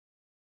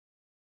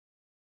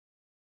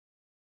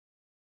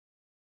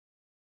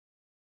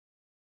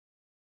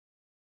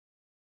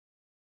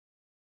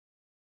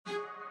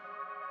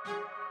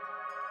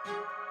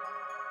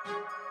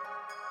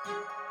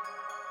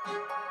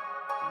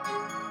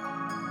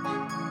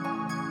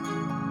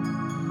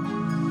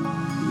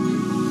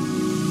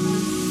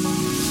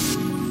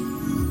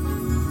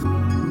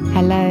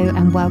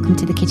and welcome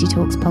to the Kitty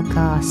Talks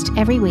podcast.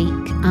 Every week,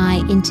 I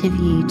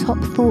interview top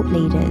thought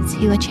leaders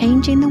who are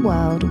changing the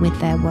world with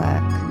their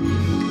work.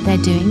 They're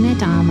doing their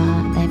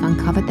dharma, they've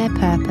uncovered their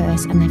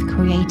purpose, and they've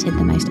created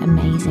the most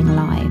amazing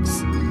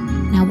lives.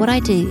 Now, what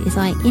I do is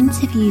I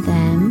interview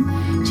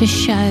them to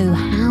show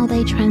how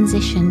they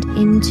transitioned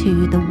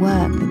into the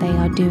work that they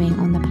are doing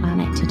on the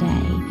planet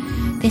today.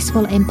 This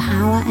will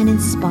empower and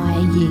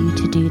inspire you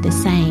to do the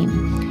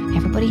same.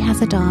 Everybody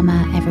has a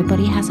dharma,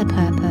 everybody has a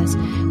purpose.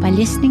 By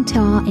listening to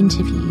our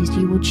interviews,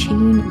 you will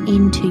tune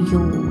into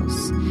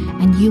yours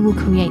and you will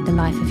create the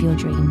life of your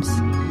dreams.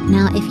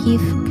 Now, if you're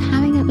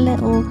having a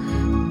little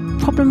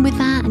problem with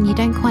that and you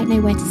don't quite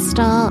know where to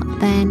start,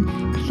 then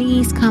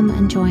please come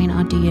and join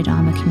our Do Your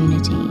Dharma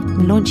community.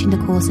 We're launching the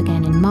course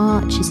again in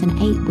March. It's an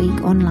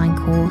 8-week online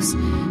course.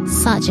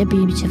 Such a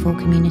beautiful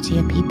community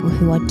of people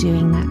who are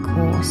doing that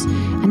course.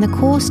 And the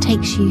course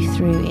takes you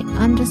through, it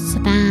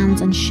understands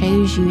and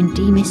shows you and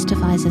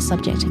demystifies the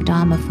subject of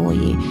Dharma for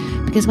you.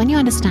 Because when you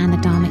understand the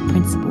Dharmic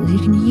principles, you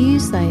can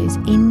use those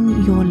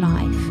in your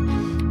life,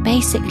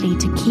 basically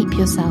to keep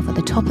yourself at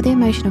the top of the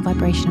emotional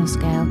vibrational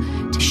scale,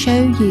 to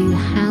show you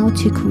how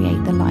to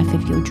create the life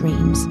of your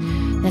dreams.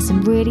 There's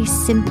some really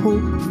simple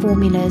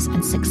formulas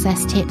and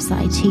success tips that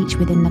I teach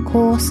within the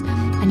course,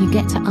 and you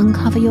get to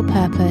uncover your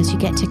purpose, you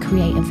get to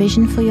create a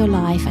vision for your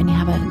life, and you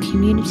have a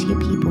community of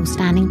people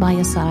standing by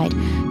your side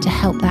to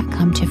help that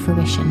come to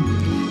fruition.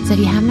 So if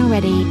you haven't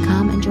already,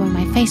 come and join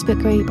my Facebook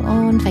group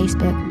on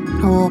Facebook,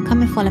 or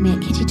come and follow me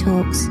at Kitty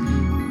Talks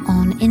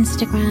on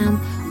Instagram,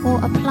 or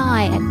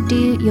apply at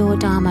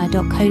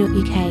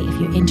doyourdharma.co.uk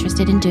if you're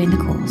interested in doing the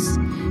course.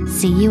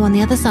 See you on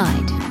the other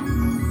side.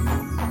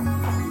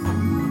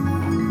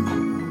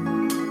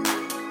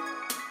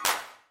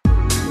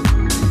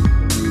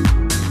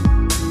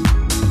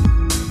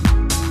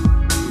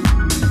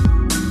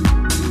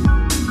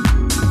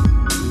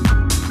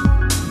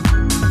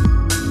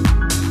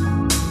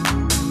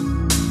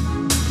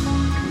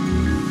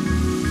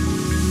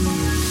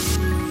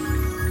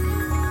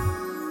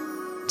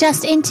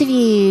 Just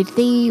interviewed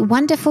the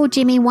wonderful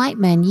Jimmy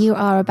Wightman. You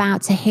are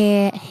about to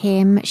hear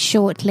him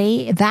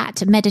shortly.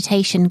 That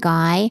meditation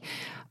guy,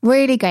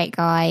 really great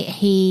guy.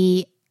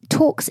 He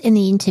talks in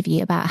the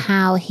interview about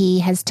how he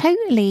has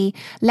totally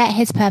let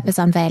his purpose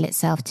unveil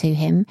itself to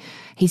him.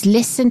 He's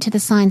listened to the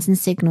signs and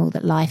signal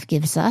that life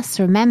gives us.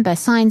 Remember,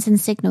 signs and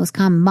signals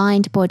come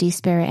mind, body,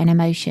 spirit, and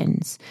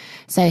emotions.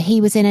 So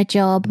he was in a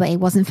job, but it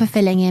wasn't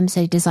fulfilling him.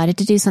 So he decided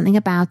to do something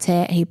about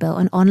it. He built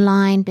an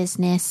online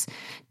business,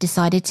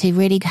 decided to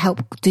really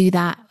help do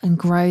that and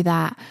grow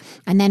that.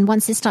 And then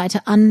once it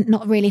started to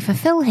not really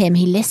fulfill him,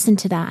 he listened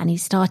to that and he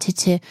started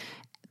to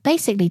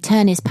basically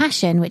turn his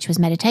passion, which was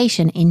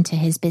meditation, into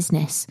his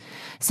business.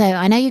 So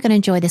I know you're going to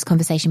enjoy this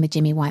conversation with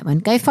Jimmy Wightman.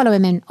 Go follow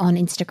him on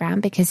Instagram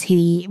because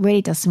he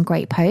really does some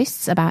great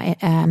posts about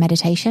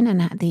meditation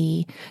and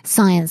the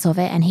science of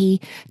it. And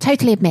he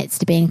totally admits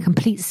to being a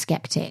complete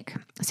skeptic.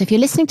 So if you're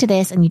listening to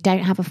this and you don't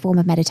have a form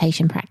of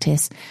meditation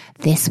practice,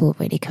 this will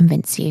really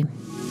convince you.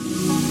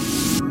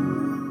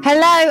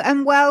 Hello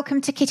and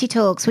welcome to Kitty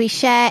Talks. We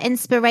share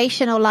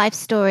inspirational life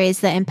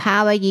stories that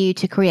empower you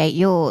to create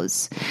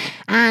yours.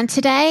 And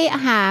today I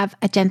have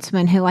a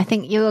gentleman who I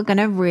think you're going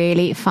to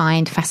really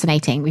find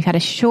fascinating. We've had a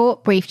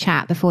short, brief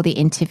chat before the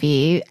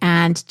interview,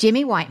 and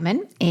Jimmy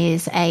Wightman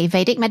is a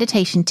Vedic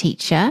meditation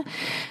teacher.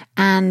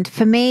 And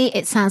for me,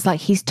 it sounds like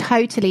he's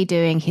totally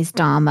doing his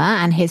dharma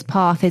and his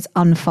path is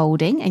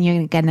unfolding. And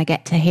you're going to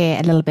get to hear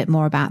a little bit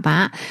more about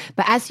that.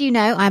 But as you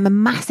know, I'm a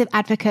massive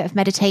advocate of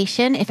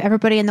meditation. If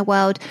everybody in the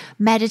world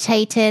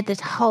meditated, the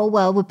whole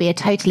world would be a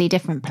totally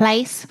different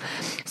place.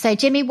 So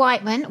Jimmy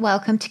Wightman,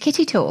 welcome to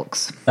Kitty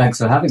Talks. Thanks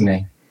for having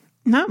me.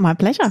 No, my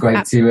pleasure. It's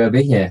great to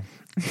be here.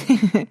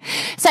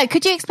 So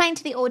could you explain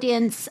to the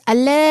audience a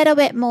little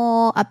bit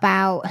more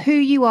about who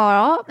you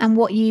are and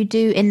what you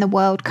do in the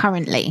world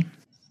currently?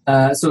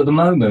 So at the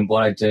moment,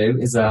 what I do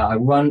is I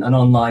run an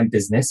online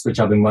business, which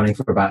I've been running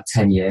for about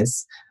 10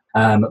 years.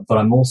 But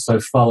I'm also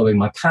following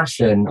my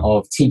passion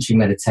of teaching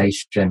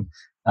meditation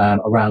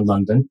around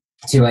London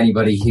to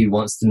anybody who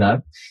wants to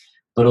know.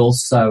 But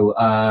also,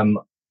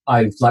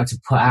 I like to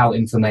put out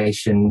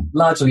information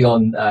largely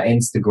on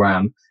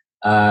Instagram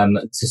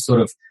to sort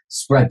of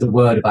spread the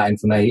word about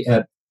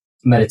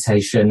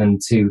meditation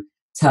and to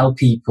tell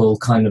people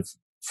kind of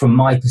from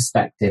my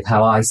perspective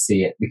how I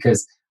see it,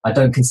 because I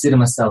don't consider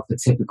myself the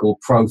typical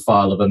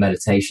profile of a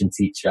meditation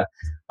teacher.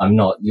 I'm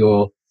not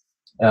the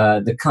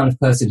kind of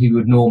person who you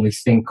would normally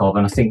think of.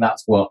 And I think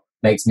that's what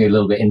makes me a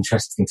little bit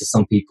interesting to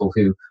some people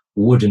who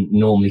wouldn't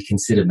normally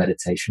consider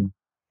meditation.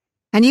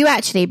 And you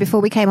actually,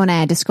 before we came on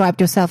air, described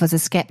yourself as a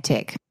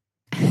skeptic.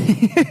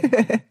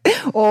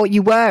 Or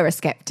you were a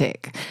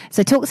skeptic.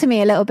 So talk to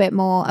me a little bit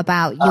more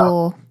about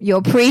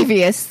your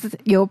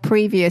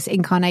previous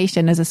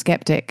incarnation as a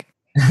skeptic.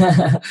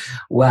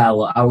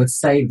 Well, I would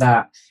say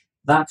that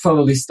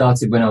probably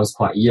started when I was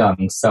quite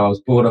young. So I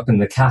was brought up in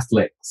the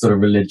Catholic sort of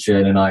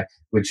religion and I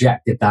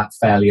rejected that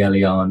fairly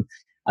early on.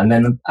 And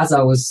then as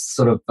I was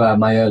sort of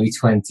my early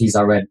 20s,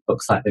 I read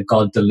books like The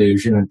God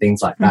Delusion and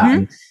things like that,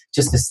 and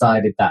just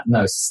decided that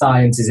no,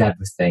 science is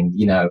everything.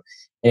 You know,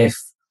 if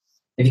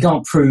you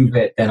can't prove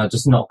it, then I'm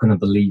just not going to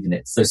believe in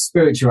it. So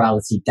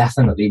spirituality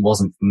definitely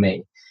wasn't for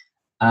me.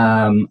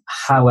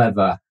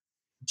 However,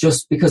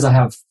 just because I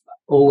have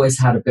always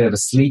had a bit of a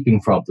sleeping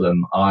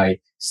problem, I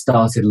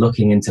started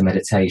looking into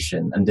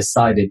meditation and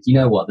decided, you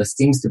know what, there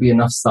seems to be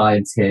enough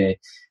science here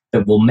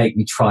that will make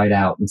me try it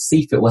out and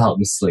see if it will help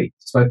me sleep.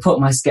 So I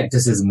put my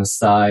skepticism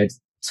aside,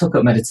 took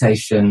up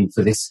meditation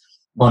for this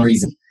one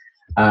reason.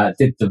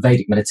 Did the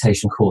Vedic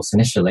meditation course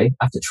initially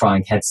after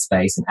trying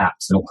Headspace and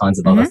apps and all kinds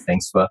of other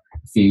things for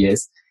a few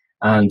years.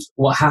 And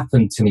what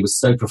happened to me was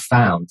so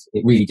profound.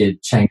 It really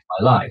did change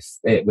my life.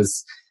 It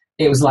was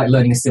like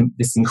learning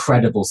this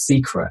incredible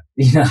secret,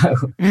 you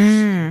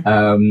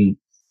know?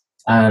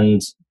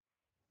 And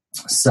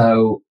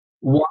so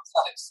once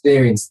I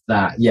experienced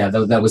that,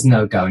 there was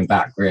no going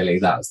back, really.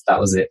 That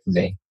was it for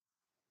me.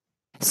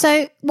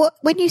 So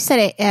when you said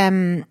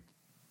it,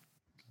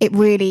 it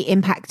really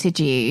impacted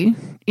you,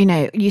 you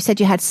know, you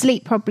said you had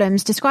sleep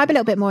problems. Describe a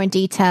little bit more in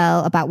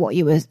detail about what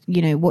you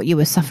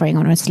were suffering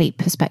on a sleep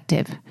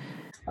perspective.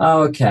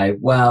 Oh, okay.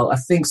 Well, I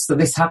think so.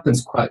 This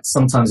happens quite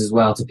sometimes as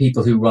well to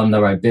people who run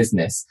their own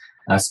business,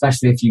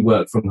 especially if you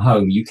work from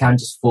home. You can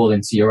just fall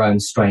into your own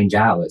strange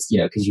hours, you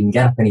know, because you can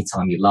get up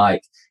anytime you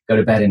like, go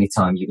to bed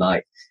anytime you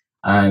like.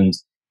 And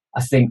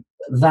I think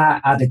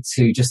that added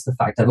to just the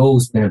fact I've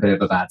always been a bit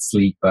of a bad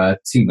sleeper,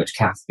 too much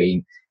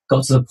caffeine,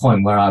 got to the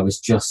point where I was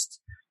just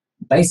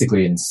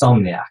basically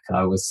insomniac.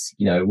 I was,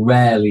 you know,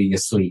 rarely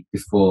asleep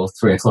before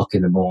 3 o'clock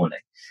in the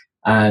morning.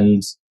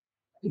 And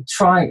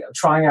trying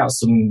out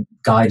some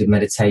guided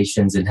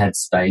meditations in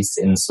Headspace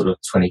in sort of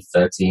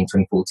 2013,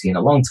 2014,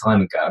 a long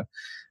time ago,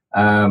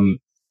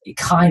 it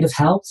kind of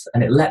helped,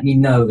 and it let me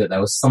know that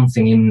there was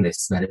something in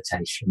this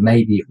meditation.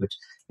 Maybe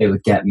it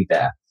would get me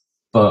there.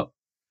 But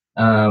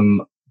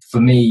for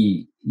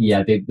me,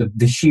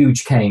 the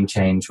huge game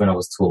change when I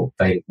was taught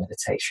Vedic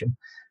meditation.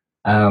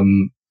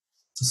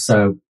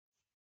 So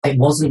it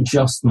wasn't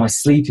just my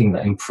sleeping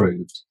that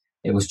improved.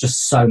 It was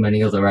just so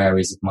many other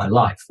areas of my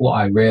life. What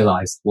I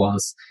realized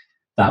was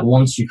that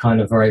once you kind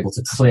of are able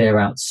to clear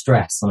out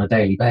stress on a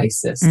daily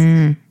basis,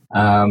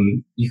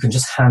 you can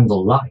just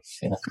handle life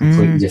in a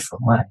completely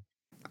different way.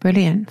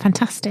 Brilliant.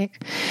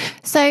 Fantastic.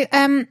 So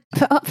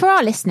for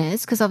our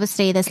listeners, because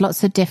obviously there's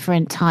lots of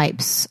different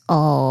types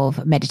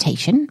of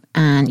meditation,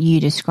 and you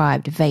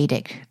described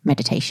Vedic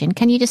meditation.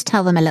 Can you just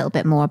tell them a little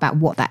bit more about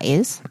what that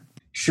is?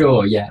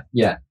 Sure.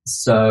 Yeah.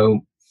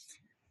 So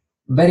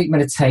Vedic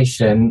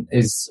meditation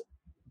is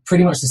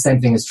pretty much the same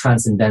thing as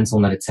transcendental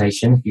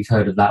meditation. If you've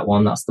heard of that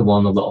one, that's the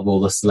one a lot of all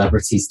the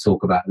celebrities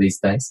talk about these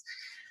days.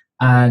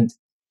 And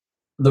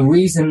the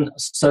reason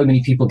so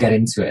many people get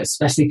into it,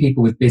 especially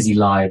people with busy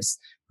lives,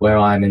 where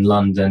I'm in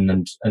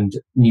London and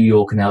New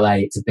York and LA,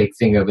 it's a big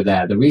thing over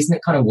there. The reason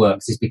it kind of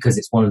works is because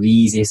it's one of the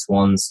easiest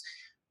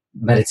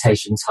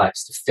meditation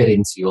types to fit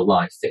into your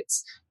life.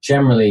 It's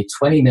generally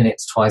 20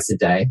 minutes twice a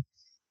day.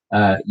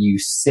 You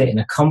sit in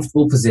a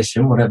comfortable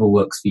position, whatever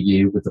works for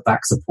you, with the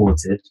back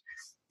supported.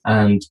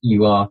 And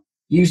you are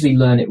usually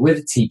learn it with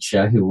a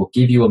teacher who will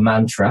give you a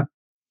mantra,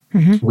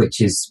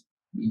 which is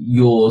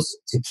yours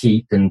to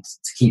keep and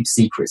to keep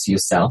secret to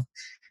yourself.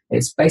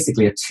 It's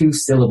basically a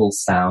 2-syllable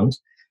sound,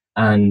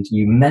 and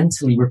you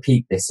mentally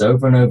repeat this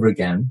over and over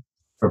again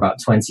for about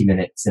 20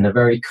 minutes in a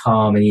very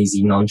calm and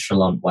easy,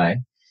 nonchalant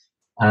way.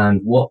 And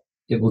what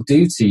it will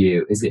do to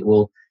you is it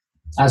will,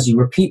 as you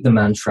repeat the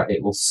mantra,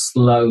 it will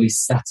slowly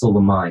settle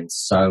the mind.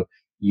 So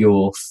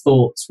your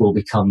thoughts will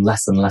become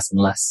less and less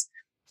and less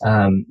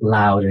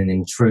loud and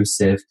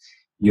intrusive.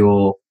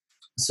 Your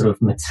sort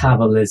of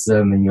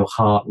metabolism and your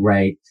heart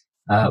rate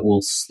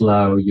will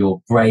slow.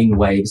 Your brain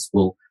waves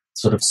will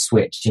sort of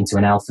switch into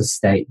an alpha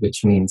state,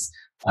 which means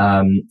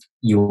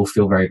you will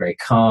feel very, very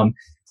calm.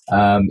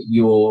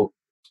 Your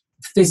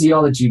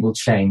physiology will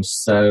change.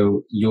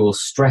 So your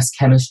stress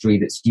chemistry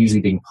that's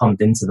usually being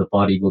pumped into the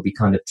body will be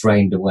kind of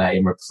drained away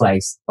and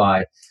replaced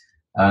by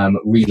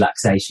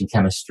relaxation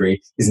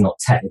chemistry. These are not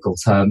technical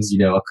terms, you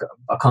know,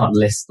 I can't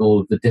list all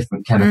of the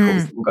different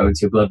chemicals that will go into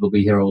your blood. We'll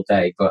be here all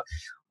day, but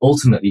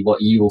ultimately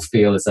what you will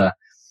feel is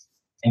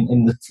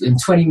in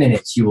 20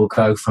 minutes, you will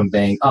go from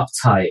being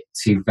uptight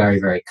to very,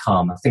 very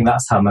calm. I think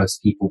that's how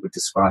most people would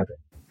describe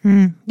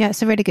it. Yeah,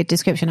 it's a really good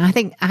description. I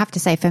think I have to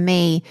say, for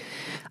me,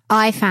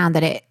 I found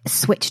that it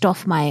switched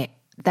off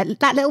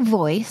that little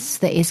voice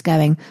that is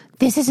going,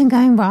 this isn't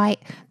going right,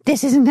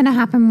 this isn't going to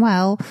happen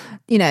well,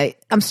 you know,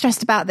 I'm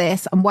stressed about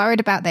this, I'm worried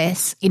about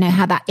this, you know,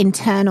 how that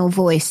internal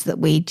voice that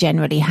we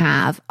generally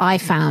have. I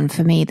found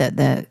for me that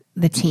the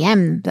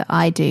TM that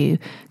I do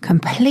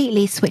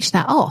completely switched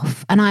that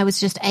off, and I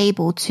was just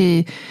able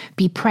to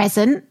be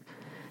present,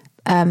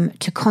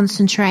 to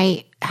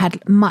concentrate,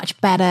 had much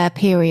better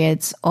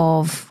periods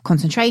of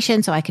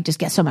concentration, so I could just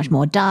get so much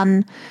more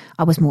done.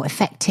 I was more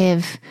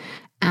effective.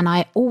 And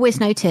I always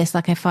noticed,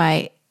 like, if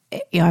I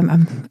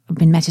I've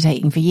been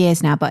meditating for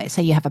years now, but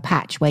say you have a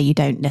patch where you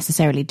don't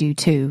necessarily do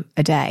 2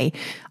 a day,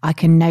 I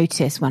can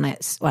notice when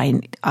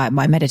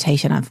my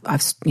meditation, I'm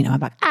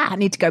like, I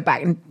need to go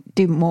back and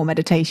do more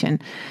meditation.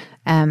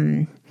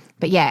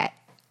 But yeah,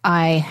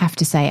 I have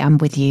to say I'm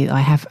with you.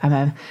 I'm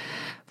a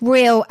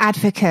real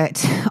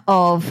advocate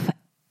of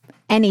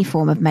any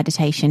form of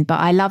meditation, but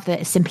I love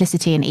the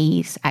simplicity and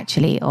ease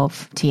actually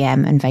of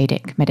TM and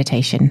Vedic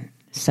meditation.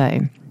 So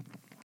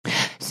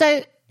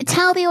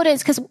tell the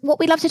audience, because what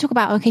we love to talk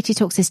about on KT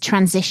Talks is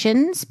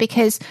transitions,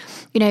 because,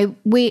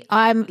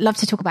 I love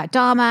to talk about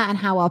Dharma and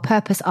how our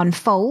purpose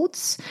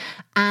unfolds.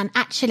 And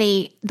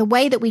actually, the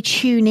way that we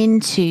tune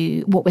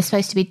into what we're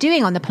supposed to be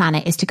doing on the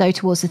planet is to go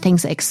towards the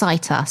things that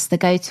excite us, to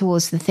go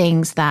towards the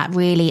things that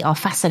really are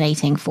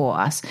fascinating for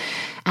us.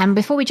 And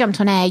before we jumped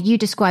on air, you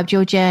described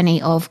your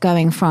journey of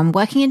going from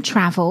working in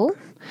travel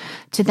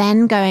to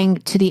then going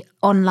to the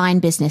online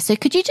business. So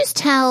could you just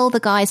tell the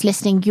guys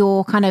listening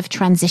your kind of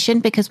transition?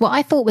 Because what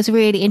I thought was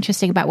really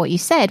interesting about what you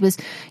said was,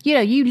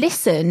 you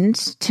listened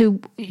to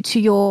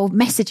your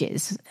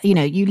messages.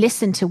 You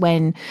listened to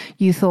when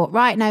you thought,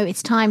 right, no,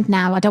 it's time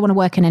now. I don't want to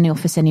work in any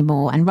office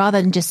anymore. And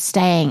rather than just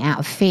staying out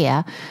of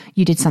fear,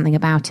 you did something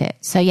about it.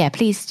 So yeah,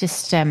 please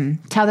just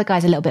tell the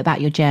guys a little bit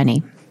about your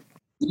journey.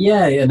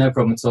 Yeah, no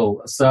problem at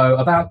all. So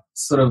about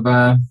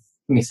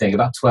let me think,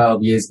 about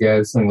 12 years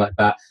ago, something like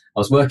that, I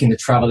was working in the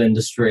travel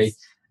industry,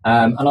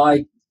 and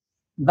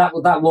that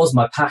was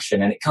my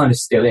passion, and it kind of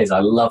still is. I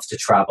love to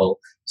travel,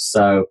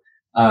 so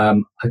I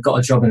got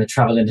a job in the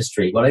travel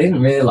industry. What I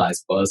didn't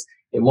realize was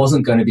it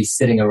wasn't going to be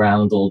sitting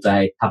around all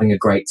day having a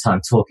great time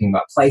talking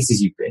about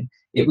places you've been.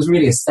 It was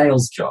really a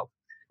sales job,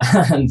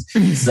 and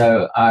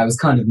so I was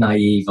kind of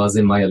naive. I was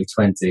in my early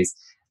 20s,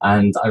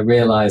 and I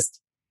realized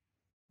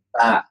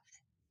that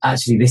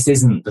actually this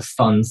isn't the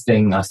fun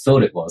thing I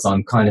thought it was.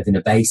 I'm kind of in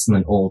a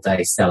basement all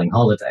day selling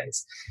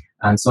holidays.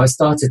 And so I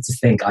started to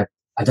think, I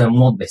don't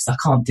want this. I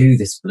can't do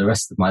this for the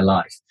rest of my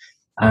life.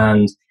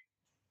 And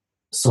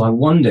so I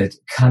wondered,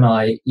 can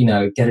I,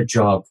 get a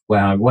job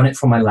where I run it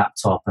from my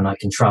laptop and I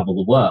can travel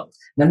the world?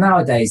 Now,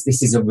 nowadays,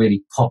 this is a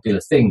really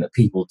popular thing that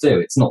people do.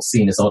 It's not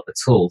seen as odd at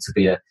all to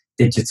be a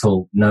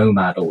digital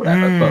nomad or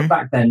whatever. But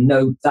back then,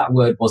 no, that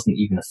word wasn't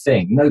even a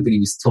thing. Nobody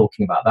was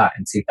talking about that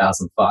in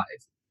 2005.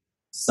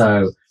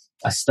 So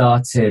I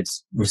started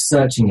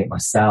researching it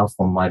myself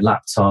on my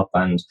laptop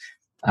and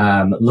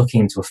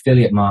looking into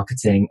affiliate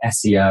marketing,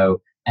 SEO,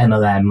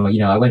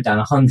 MLM. I went down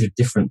 100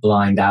 different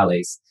blind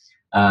alleys.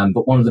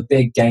 But one of the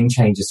big game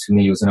changers for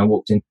me was when I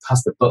walked in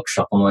past the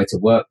bookshop on the way to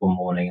work one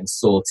morning and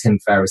saw Tim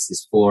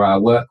Ferriss's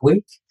 4-Hour Work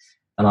Week.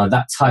 And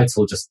that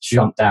title just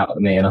jumped out at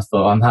me, and I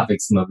thought, I'm having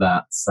some of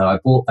that. So I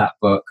bought that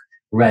book,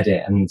 read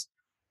it, and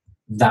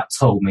that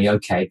told me,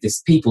 okay,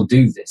 people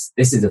do this.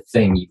 This is a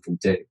thing you can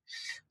do.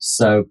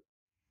 So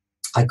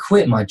I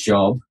quit my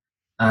job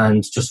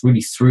and just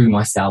really threw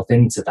myself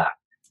into that.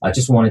 I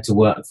just wanted to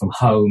work from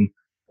home,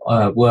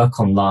 work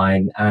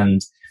online,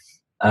 and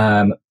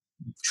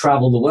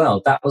travel the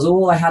world. That was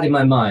all I had in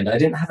my mind. I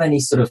didn't have any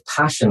sort of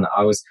passion that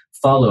I was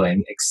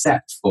following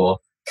except for,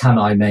 can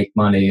I make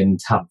money and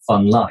have a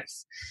fun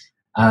life?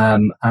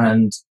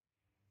 And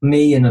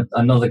me and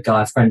another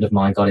guy, a friend of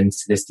mine, got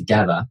into this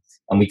together,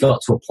 and we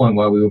got to a point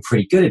where we were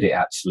pretty good at it,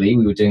 actually.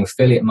 We were doing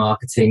affiliate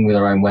marketing with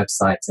our own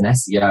websites and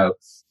SEO,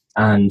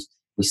 and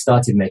we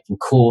started making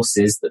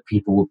courses that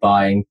people were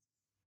buying,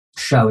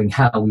 showing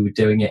how we were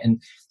doing it.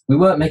 And we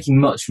weren't making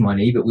much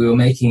money, but we were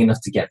making enough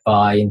to get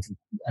by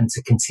and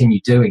to continue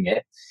doing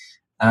it.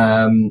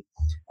 And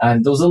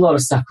there was a lot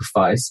of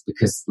sacrifice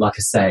because, like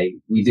I say,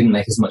 we didn't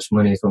make as much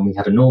money as when we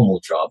had a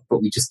normal job,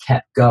 but we just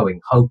kept going,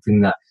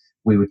 hoping that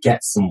we would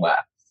get somewhere.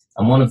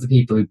 And one of the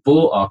people who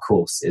bought our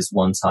courses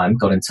one time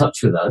got in touch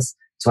with us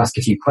to ask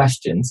a few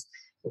questions.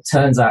 It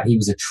turns out he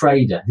was a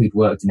trader who'd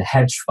worked in a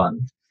hedge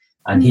fund,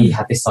 and he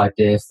had this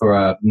idea for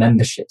a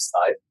membership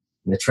site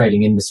in the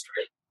trading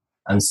industry.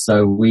 And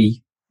so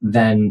we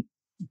then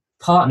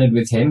partnered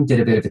with him, did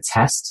a bit of a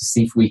test to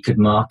see if we could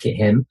market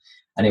him.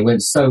 And it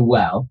went so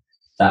well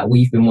that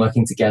we've been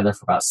working together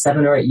for about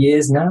 7 or 8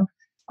 years now.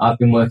 I've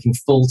been working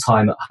full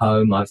time at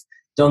home. I've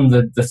done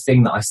the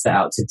thing that I set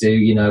out to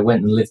do,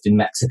 went and lived in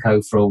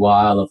Mexico for a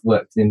while. I've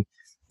worked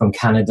from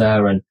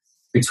Canada, and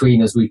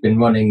between us, we've been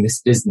running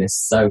this business.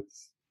 So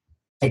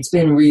it's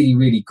been really,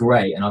 really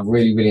great, and I've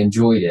really, really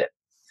enjoyed it.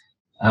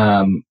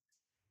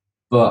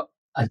 But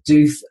I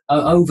do,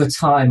 over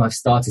time, I've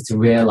started to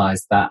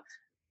realize that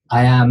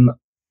I am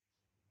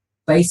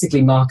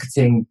basically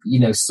marketing,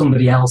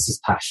 somebody else's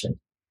passion.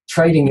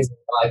 Trading is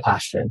my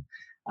passion.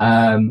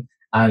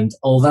 And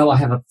although I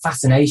have a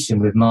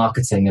fascination with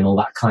marketing and all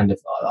that kind of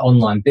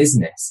online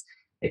business,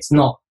 it's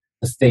not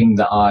the thing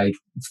that I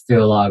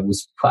feel I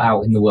was put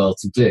out in the world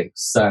to do.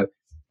 So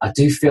I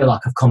do feel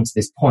like I've come to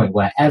this point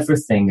where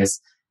everything has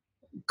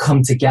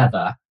come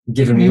together,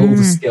 given me all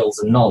the skills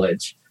and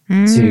knowledge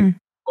to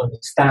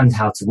understand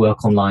how to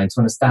work online, to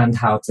understand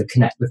how to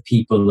connect with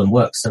people and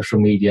work social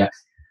media.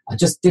 I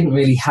just didn't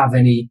really have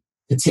any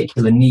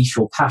particular niche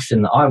or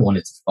passion that I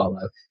wanted to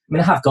follow.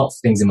 I have got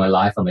things in my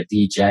life. I'm a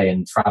DJ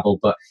and travel,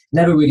 but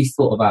never really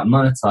thought about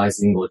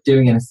monetizing or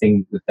doing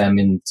anything with them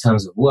in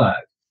terms of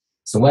work.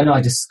 So when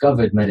I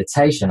discovered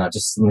meditation, I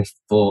just suddenly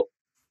thought,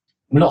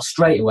 not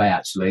straight away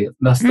actually.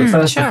 The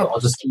first I thought, I'll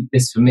just keep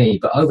this for me.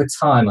 But over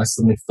time, I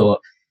suddenly thought,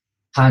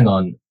 hang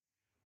on,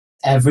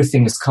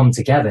 everything has come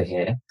together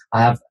here.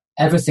 I have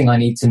everything I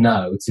need to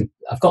know.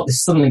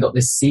 Suddenly got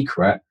this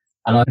secret,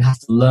 and I have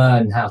to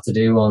learn how to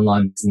do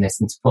online business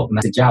and to put a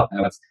message out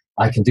there.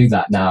 I can do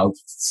that now.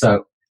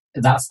 So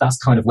that's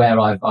kind of where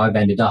I've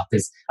ended up.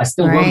 Is I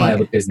still run my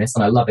other business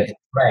and I love it. It's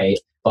great,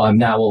 but I'm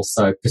now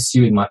also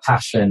pursuing my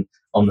passion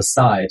on the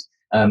side,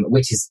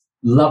 which is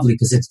lovely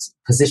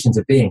position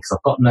to be in, because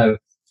I've got no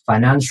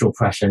financial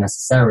pressure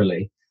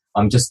necessarily.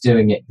 I'm just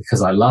doing it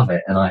because I love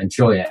it and I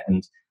enjoy it,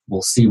 and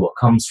we'll see what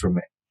comes from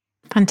it.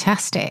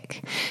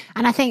 Fantastic.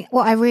 And I think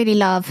what I really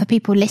love for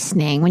people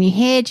listening, when you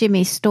hear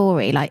Jimmy's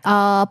story, like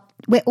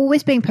we're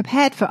always being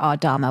prepared for our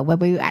Dharma,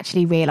 whether we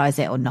actually realize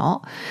it or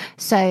not.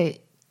 So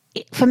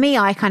for me,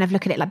 I kind of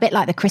look at it a bit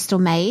like the crystal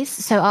maze.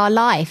 So our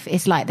life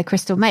is like the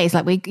crystal maze.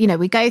 Like we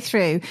go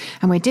through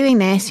and we're doing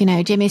this,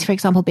 Jimmy's, for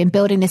example, been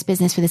building this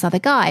business for this other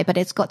guy, but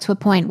it's got to a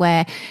point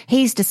where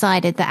he's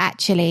decided that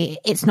actually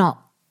it's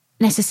not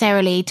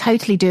necessarily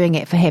totally doing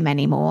it for him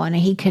anymore, and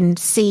he can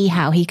see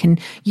how he can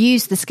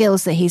use the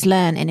skills that he's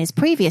learned in his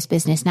previous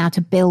business now to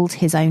build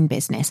his own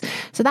business.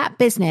 So that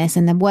business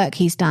and the work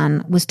he's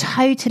done was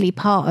totally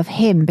part of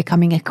him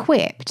becoming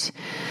equipped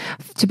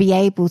to be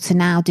able to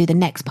now do the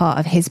next part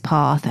of his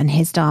path and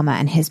his Dharma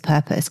and his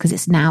purpose, because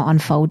it's now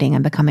unfolding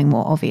and becoming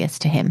more obvious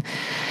to him.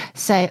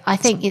 So I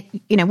think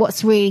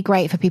what's really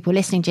great for people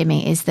listening,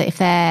 Jimmy, is that if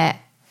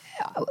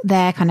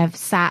they're kind of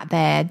sat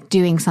there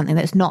doing something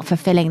that's not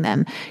fulfilling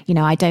them,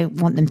 I don't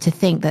want them to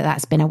think that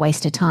that's been a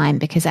waste of time,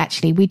 because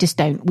actually we just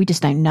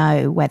don't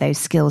know where those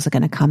skills are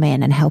going to come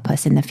in and help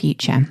us in the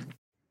future.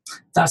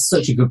 That's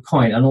such a good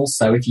point. And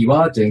also, if you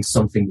are doing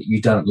something that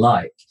you don't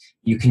like,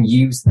 you can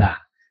use that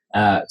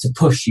to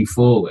push you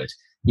forward.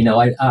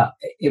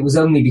 It was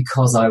only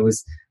because I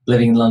was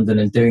living in London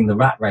and doing the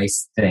rat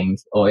race thing,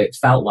 or it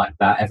felt like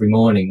that every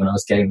morning when I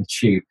was getting the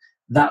tube.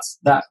 That's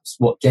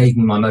what gave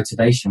me my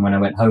motivation when I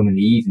went home in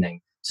the evening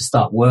to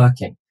start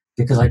working,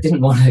 because I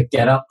didn't want to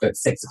get up at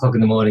 6 o'clock in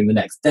the morning the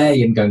next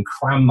day and go and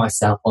cram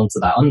myself onto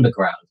that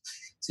underground.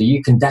 So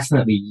you can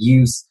definitely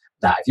use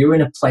that. If you're in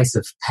a place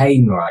of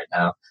pain right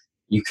now,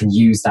 you can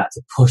use that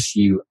to push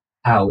you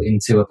out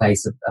into a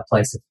place of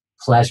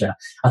pleasure.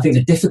 I think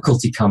the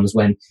difficulty comes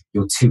when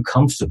you're too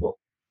comfortable.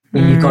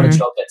 When you've got a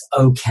job that's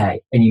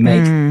okay and you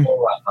make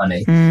all right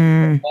money,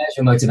 where's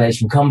your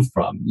motivation come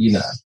from?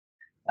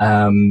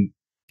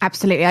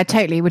 Absolutely. I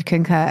totally would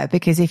concur,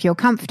 because if you're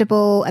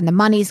comfortable and the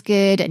money's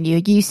good and you're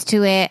used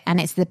to it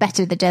and it's the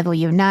better the devil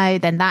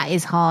then that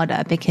is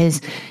harder, because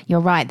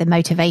you're right, the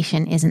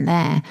motivation isn't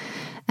there.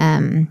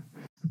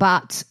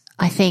 But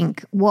I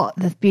think what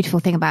the beautiful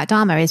thing about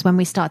Dharma is when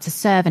we start to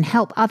serve and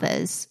help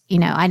others,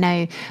 I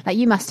know like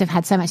you must have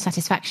had so much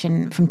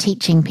satisfaction from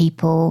teaching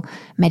people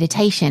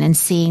meditation and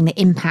seeing the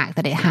impact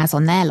that it has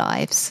on their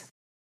lives.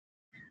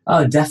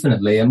 Oh,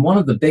 definitely. And one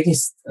of the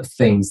biggest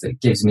things that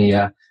gives me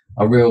a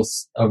real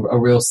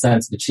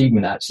sense of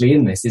achievement actually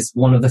in this is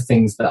one of the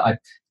things that I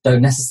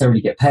don't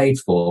necessarily get paid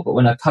for, but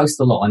when I post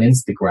a lot on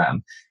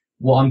Instagram,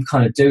 what I'm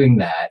kind of doing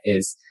there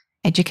is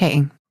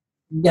educating.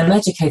 Yeah, I'm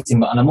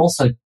educating, and I'm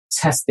also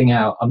testing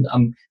out.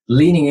 I'm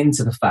leaning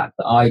into the fact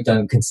that I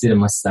don't consider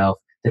myself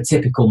the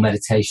typical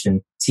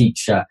meditation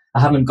teacher.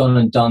 I haven't gone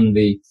and done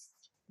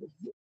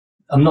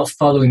I'm not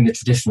following the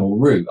traditional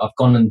route. I've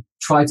gone and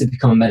tried to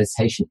become a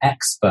meditation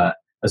expert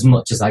as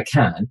much as I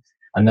can.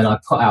 And then I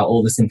put out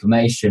all this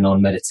information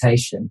on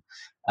meditation,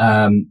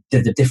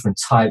 the different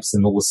types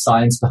and all the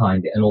science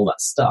behind it and all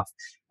that stuff.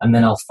 And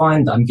then I'll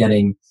find I'm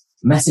getting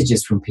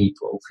messages from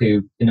people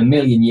who in a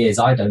million years,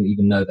 I don't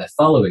even know they're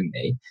following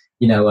me,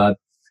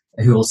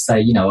 who will say,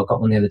 I got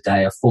one the other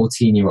day, a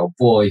 14-year-old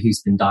boy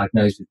who's been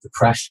diagnosed with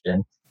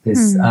depression.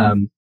 His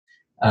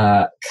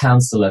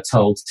counselor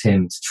told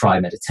him to try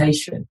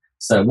meditation.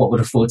 So what would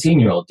a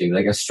 14-year-old do?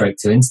 They go straight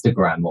to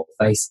Instagram or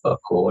Facebook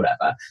or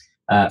whatever.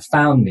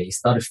 Found me,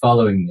 started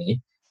following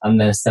me, and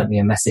then sent me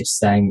a message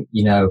saying,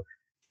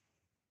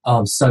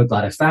 I'm so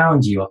glad I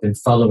found you. I've been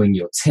following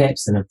your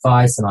tips and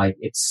advice, and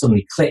it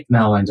suddenly clicked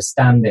now. I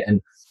understand it,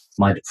 and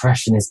my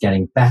depression is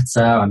getting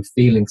better. I'm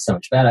feeling so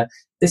much better.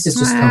 This has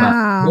just come out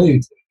of the blue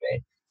to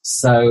me.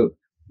 So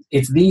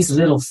it's these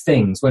little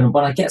things. When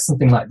I get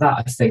something like that,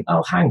 I think,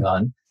 oh, hang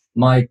on.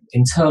 My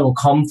internal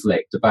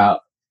conflict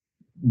about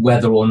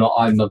whether or not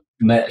I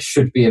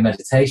should be a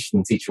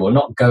meditation teacher or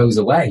not goes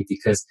away,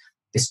 because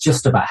it's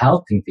just about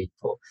helping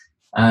people.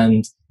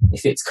 And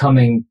if it's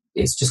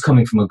just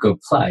coming from a good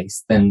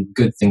place, then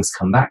good things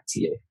come back to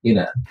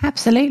you,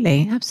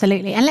 Absolutely.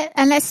 Absolutely.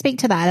 And let's speak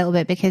to that a little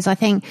bit, because I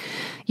think,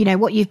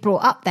 what you've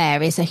brought up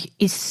there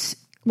is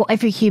what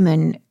every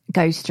human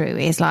goes through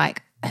is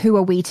like, who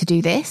are we to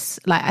do this?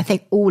 Like, I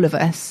think all of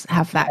us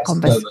have that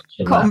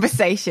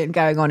conversation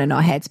going on in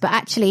our heads. But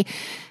actually,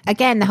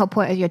 again, the whole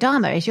point of your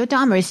Dharma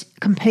is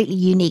completely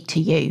unique to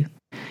you.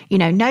 You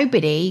know,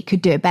 nobody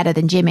could do it better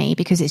than Jimmy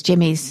because it's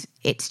Jimmy's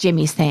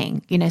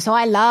thing, you know. So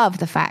I love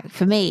the fact,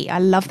 for me, I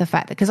love the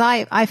fact that, because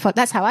I thought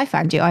that's how I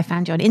found you. I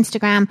found you on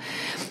Instagram.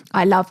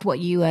 I loved what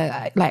you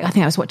were like. I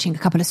think I was watching a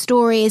couple of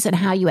stories and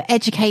how you were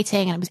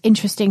educating, and it was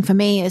interesting for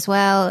me as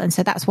well. And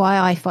so that's why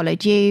I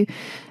followed you.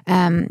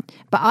 But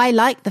I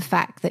like the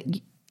fact that,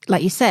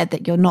 like you said,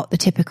 that you're not the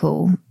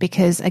typical,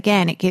 because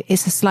again,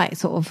 it's a slight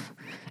sort of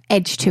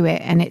edge to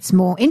it, and it's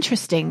more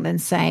interesting than,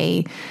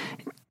 say,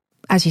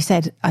 as you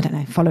said, I don't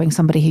know, following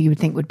somebody who you would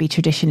think would be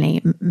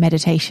traditionally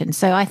meditation.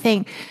 So I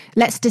think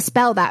let's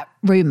dispel that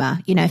rumor.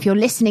 You know, if you're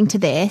listening to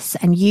this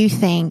and you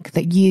think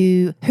that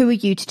who are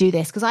you to do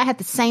this? Because I had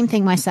the same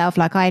thing myself.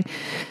 Like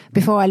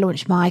before I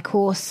launched my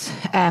course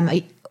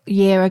a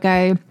year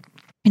ago,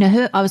 you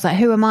know, I was like,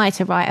 who am I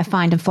to write a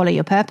Find and Follow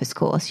Your Purpose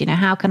course? You know,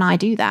 how can I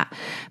do that?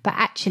 But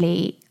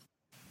actually,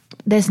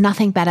 there's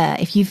nothing better.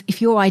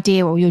 If your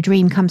idea or your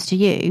dream comes to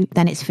you,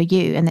 then it's for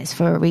you, and it's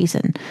for a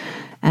reason.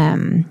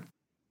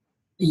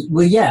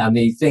 Well, yeah, I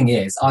mean, the thing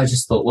is, I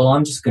just thought, well, I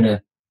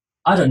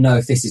don't know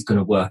if this is going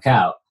to work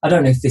out. I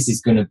don't know if this is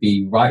going to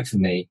be right for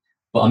me,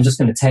 but I'm just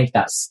going to take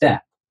that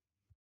step.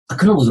 I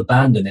can always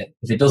abandon it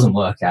if it doesn't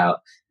work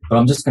out, but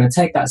I'm just going to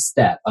take that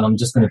step, and I'm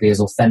just going to be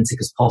as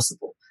authentic as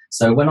possible.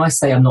 So when I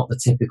say I'm not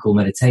the typical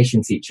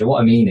meditation teacher,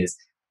 what I mean is,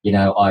 you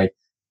know, I'm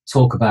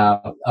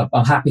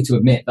happy to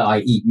admit that I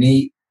eat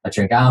meat, I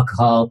drink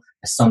alcohol.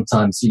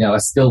 Sometimes, you know, I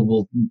still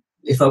will,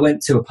 if I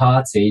went to a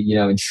party, you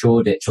know, in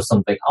Shoreditch or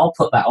something, I'll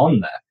put that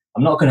on there.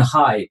 I'm not going to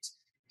hide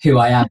who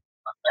I am.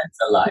 My friends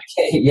are like,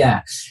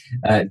 yeah,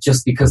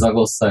 just because I've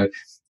also,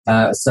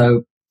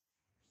 so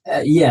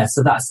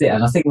that's it.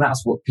 And I think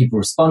that's what people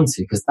respond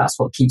to, because that's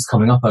what keeps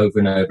coming up over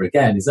and over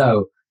again is,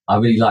 oh, I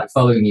really like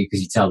following you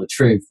because you tell the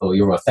truth, or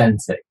you're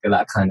authentic, or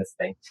that kind of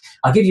thing.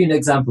 I'll give you an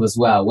example as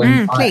well.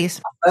 When I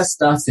first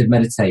started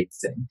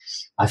meditating,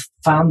 I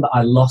found that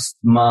I lost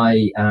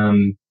my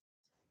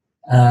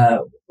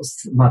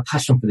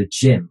passion for the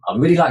gym. I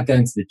really like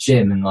going to the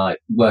gym and like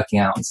working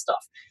out and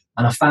stuff.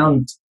 And I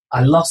found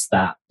I lost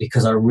that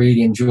because I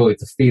really enjoyed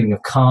the feeling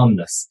of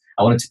calmness.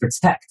 I wanted to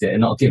protect it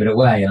and not give it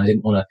away. And I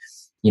didn't want to,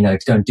 you know,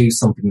 to go and do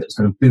something that was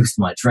going to boost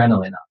my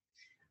adrenaline up.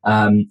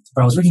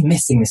 But I was really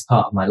missing this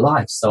part of my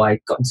life. So I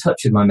got in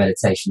touch with my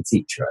meditation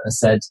teacher and I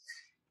said,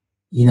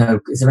 you know,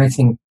 is there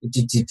anything,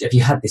 have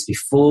you had this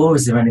before?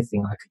 Is there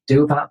anything I could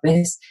do about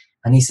this?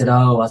 And he said,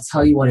 oh, I'll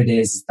tell you what it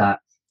is that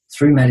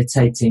through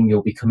meditating,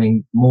 you're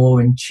becoming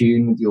more in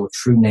tune with your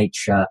true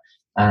nature.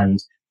 And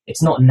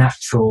it's not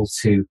natural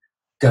to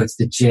go to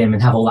the gym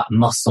and have all that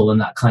muscle and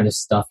that kind of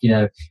stuff. You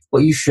know,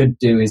 what you should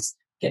do is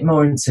get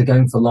more into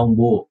going for long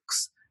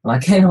walks. And I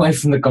came away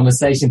from the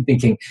conversation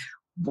thinking,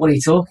 what are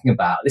you talking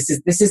about?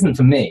 This isn't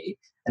for me.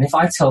 And if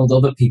I told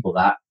other people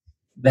that,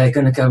 they're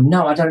going to go,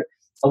 no,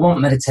 I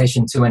want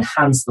meditation to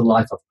enhance the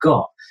life I've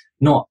got,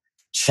 not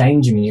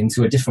change me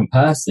into a different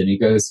person who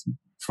goes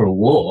for a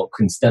walk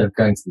instead of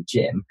going to the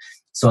gym.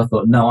 So I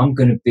thought, no, I'm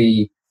going to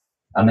be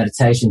a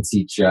meditation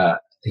teacher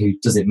who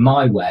does it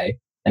my way.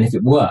 And if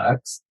it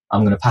works,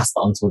 I'm going to pass that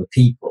on to other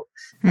people.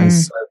 And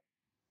so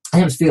I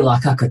didn't feel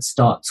like I could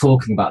start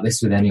talking about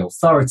this with any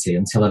authority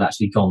until I'd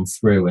actually gone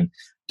through and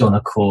done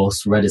a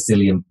course, read a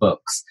zillion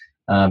books,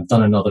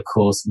 done another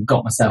course, and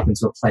got myself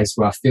into a place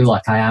where I feel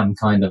like I am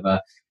kind of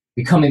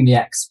becoming the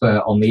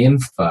expert on the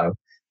info,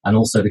 and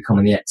also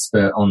becoming the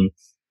expert on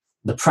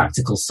the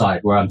practical side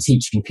where I'm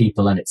teaching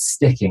people and it's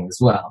sticking as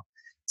well.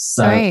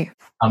 So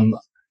I'm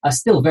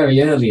still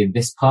very early in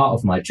this part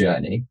of my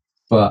journey,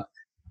 but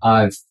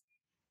I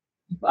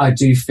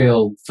do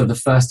feel for the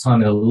first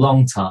time in a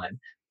long time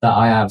that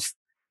I have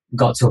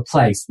got to a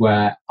place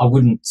where I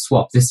wouldn't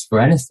swap this for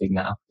anything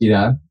now, you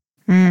know?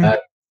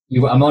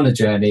 I'm on a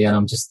journey and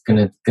I'm just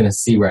gonna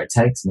see where it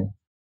takes me.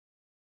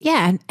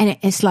 Yeah, and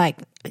it's like,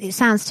 it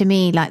sounds to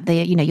me like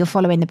you're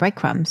following the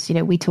breadcrumbs. You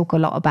know, we talk a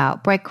lot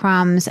about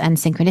breadcrumbs and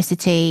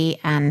synchronicity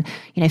and,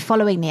 you know,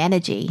 following the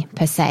energy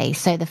per se.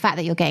 So the fact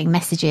that you're getting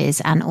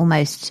messages and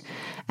almost,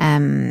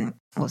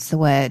 what's the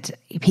word?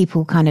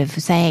 People kind of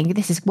saying,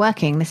 this is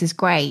working, this is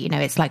great. You know,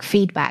 it's like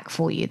feedback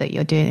for you that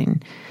you're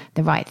doing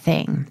the right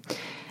thing.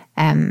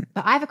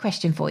 But I have a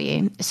question for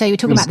you. So we're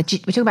talking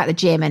about the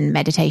gym and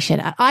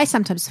meditation. I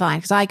sometimes find,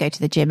 because I go to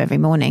the gym every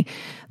morning,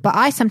 but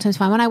I sometimes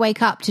find when I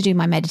wake up to do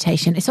my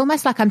meditation, it's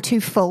almost like I'm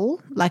too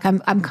full, like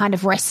I'm kind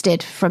of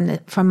rested from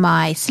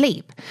my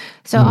sleep.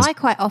 So I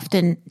quite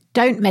often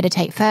don't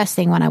meditate first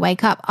thing when I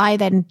wake up. I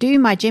then do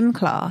my gym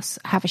class,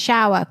 have a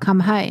shower, come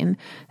home,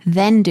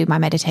 then do my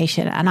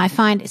meditation. And I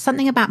find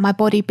something about my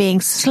body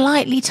being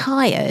slightly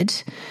tired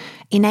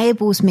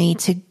enables me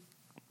to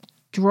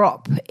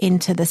drop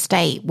into the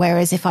state.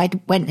 Whereas if I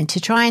went in to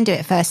try and do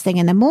it first thing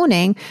in the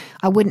morning,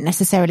 I wouldn't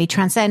necessarily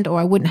transcend, or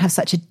I wouldn't have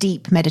such a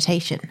deep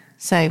meditation.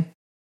 So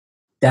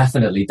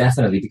definitely,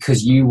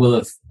 because you will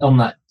have, on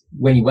that,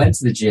 when you went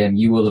to the gym,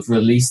 you will have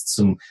released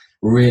some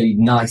really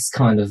nice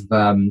kind of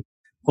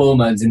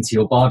hormones into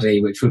your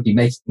body, which would be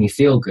making you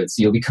feel good.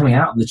 So you'll be coming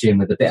out of the gym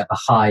with a bit of a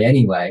high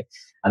anyway,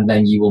 and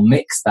then you will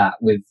mix that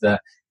with the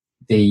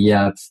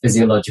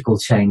physiological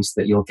change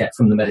that you'll get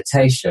from the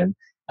meditation.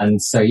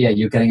 And so, yeah,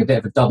 you're getting a bit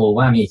of a double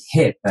whammy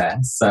hit there.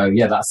 So,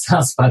 yeah, that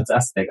sounds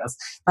fantastic.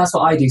 That's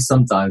what I do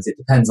sometimes. It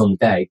depends on the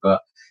day.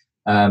 But,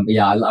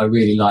 yeah, I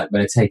really like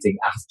meditating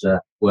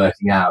after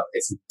working out.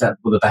 It's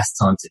the best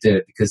time to do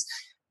it, because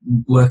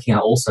working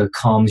out also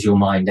calms your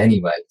mind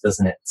anyway,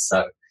 doesn't it?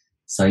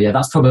 So yeah,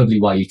 that's probably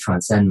why you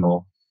transcend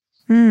more.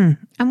 And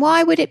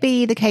why would it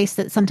be the case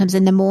that sometimes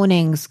in the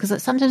mornings,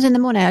 because sometimes in the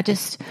morning I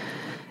just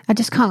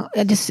can't,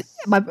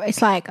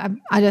 it's like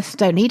I just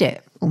don't need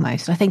it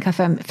almost. I think I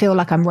feel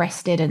like I'm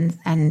rested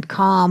and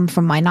calm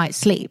from my night's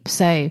sleep.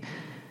 So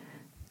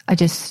I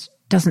just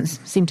doesn't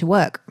seem to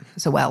work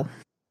so well.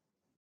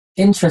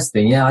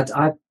 Interesting. Yeah,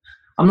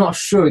 I'm not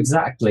sure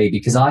exactly,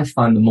 because I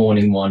find the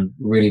morning one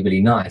really,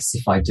 really nice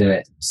if I do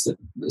it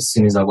as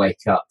soon as I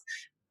wake up.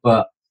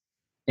 But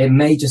it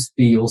may just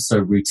be also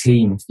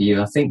routine for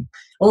you. I think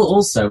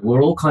also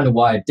we're all kind of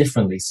wired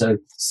differently. So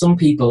some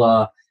people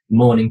are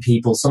morning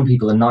people, some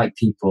people are night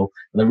people.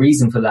 And the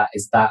reason for that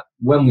is that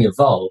when we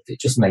evolved, it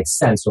just made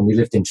sense when we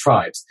lived in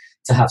tribes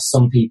to have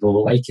some people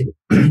awake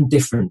at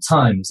different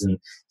times and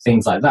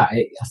things like that.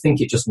 I think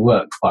it just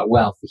worked quite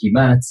well for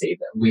humanity,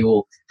 that we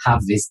all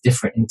have these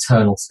different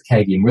internal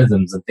circadian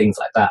rhythms and things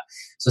like that.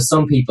 So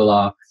some people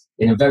are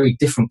in a very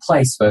different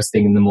place first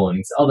thing in the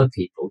morning to other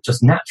people,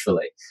 just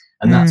naturally.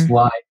 And that's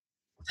why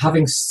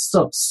having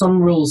some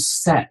rules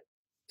set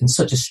in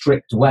such a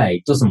strict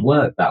way doesn't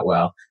work that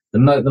well. The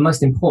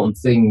most important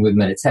thing with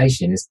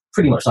meditation is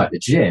pretty much like the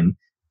gym,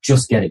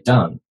 just get it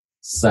done.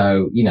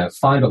 So,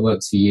 find what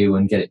works for you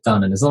and get it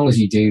done. And as long as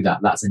you do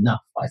that, that's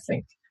enough, I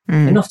think.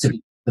 Enough to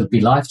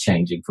be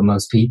life-changing for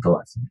most people,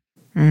 I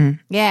think.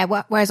 Yeah.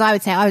 Whereas I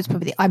would say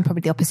I'm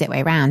probably the opposite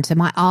way around. So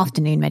my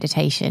afternoon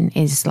meditation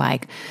is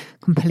like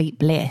complete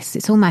bliss.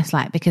 It's almost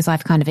like, because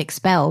I've kind of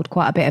expelled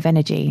quite a bit of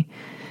energy,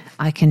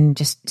 I can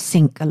just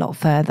sink a lot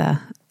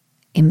further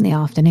in the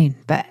afternoon.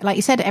 But like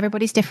you said,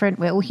 everybody's different.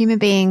 We're all human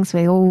beings.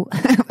 We all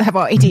have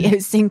our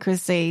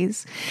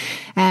idiosyncrasies.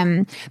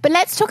 But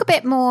let's talk a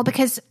bit more,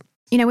 because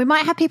we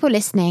might have people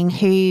listening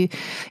who,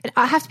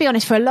 I have to be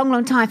honest, for a long,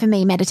 long time for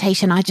me,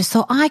 meditation, I just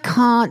thought, I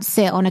can't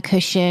sit on a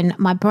cushion.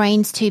 My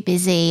brain's too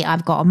busy.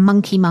 I've got a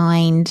monkey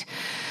mind.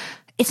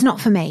 It's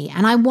not for me.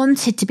 And I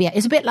wanted to be,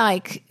 it's a bit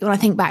like when I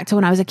think back to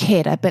when I was a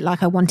kid, a bit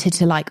like I wanted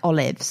to like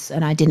olives,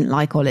 and I didn't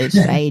like olives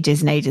for ages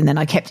and ages. And then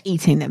I kept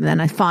eating them. And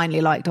then I finally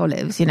liked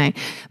olives,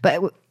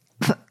 But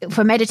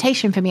for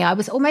meditation, for me, I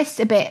was almost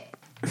a bit,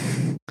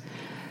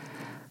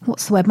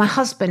 what's the word? My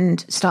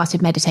husband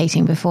started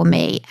meditating before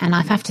me. And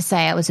I have to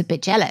say I was a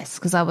bit jealous,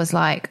 because I was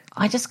like,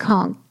 I just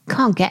can't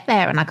get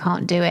there, and I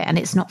can't do it. And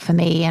it's not for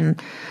me.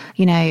 And,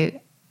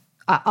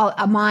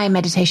 my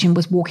meditation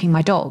was walking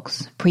my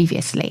dogs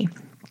previously.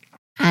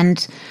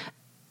 And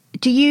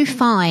do you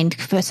find,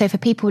 for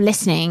people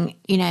listening,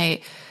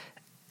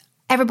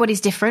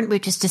 everybody's different.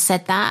 We've just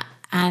said that.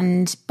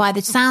 And by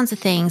the sounds of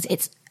things,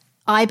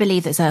 I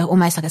believe it's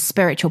almost like a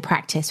spiritual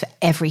practice for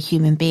every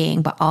human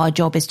being, but our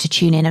job is to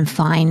tune in and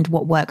find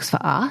what works for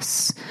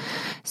us.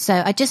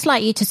 So I'd just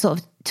like you to sort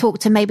of talk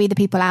to maybe the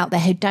people out there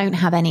who don't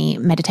have any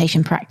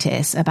meditation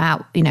practice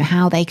about,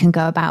 how they can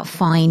go about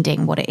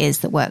finding what it is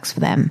that works for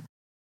them.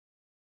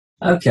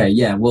 Okay,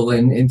 yeah. Well,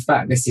 in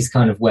fact, this is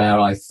kind of where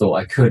I thought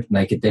I could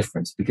make a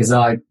difference, because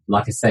I,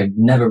 like I say,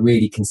 never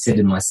really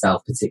considered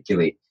myself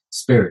particularly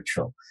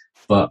spiritual.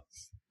 But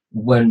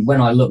when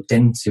I looked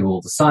into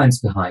all the science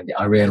behind it,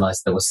 I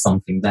realized there was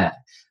something there.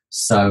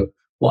 So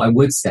what I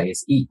would say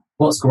is,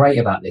 what's great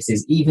about this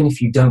is, even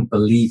if you don't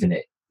believe in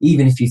it,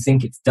 even if you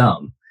think it's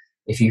dumb,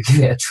 if you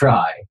give it a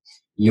try,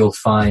 you'll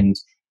find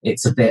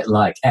it's a bit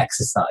like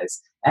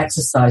exercise.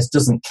 Exercise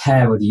doesn't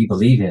care whether you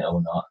believe in it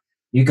or not.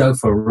 You go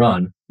for a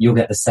run, you'll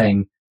get the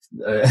same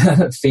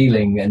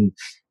feeling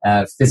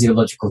and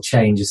physiological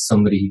change as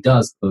somebody who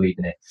does believe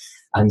in it.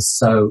 And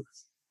so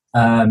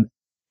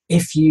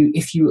if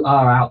you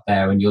are out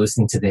there and you're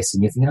listening to this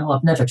and you're thinking,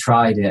 I've never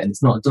tried it and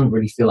it doesn't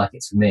really feel like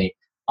it's for me,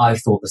 I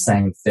thought the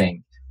same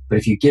thing. But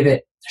if you give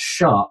it a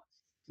shot,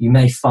 you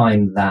may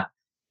find that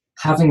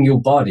having your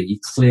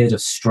body cleared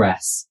of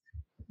stress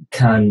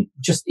can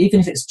just, even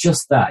if it's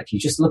just that, if you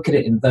just look at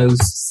it in those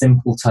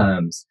simple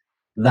terms,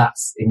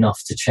 that's enough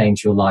to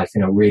change your life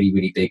in a really,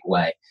 really big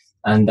way.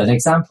 And an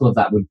example of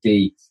that would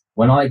be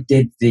when I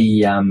did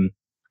the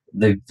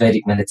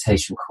Vedic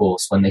meditation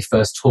course, when they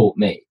first taught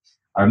me.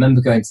 I remember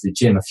going to the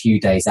gym a few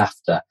days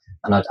after,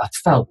 and I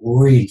felt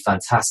really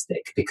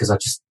fantastic, because I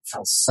just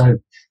felt so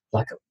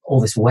like all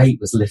this weight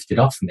was lifted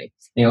off me.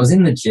 I was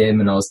in the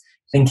gym and I was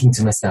thinking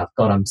to myself,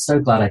 God, I'm so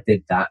glad I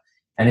did that.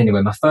 And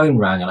anyway, my phone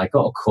rang and I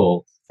got a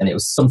call. And it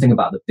was something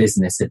about the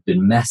business had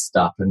been messed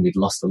up and we'd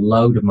lost a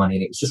load of money,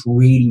 and it was just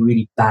really,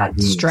 really bad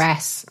news.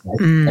 Stress.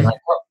 And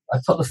I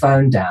put the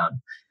phone down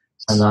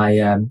and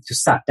I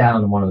just sat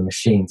down on one of the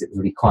machines. It was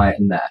really quiet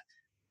in there.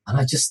 And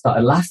I just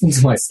started laughing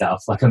to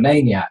myself like a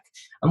maniac.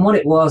 And what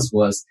it was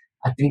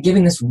I'd been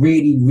given this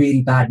really,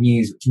 really bad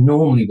news, which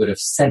normally would have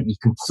sent me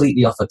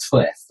completely off a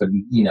cliff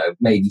and,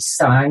 made me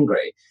so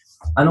angry.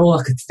 And all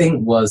I could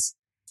think was,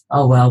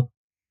 oh, well,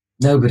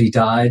 nobody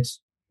died.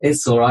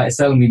 it's all right. It's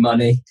only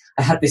money.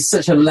 I had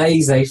such a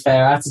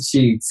laissez-faire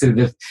attitude to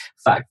the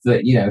fact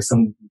that,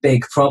 some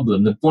big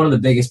problem, one of the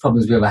biggest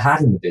problems we ever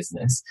had in the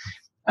business.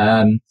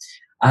 And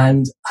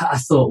I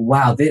thought,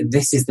 wow,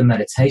 this is the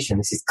meditation.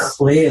 This is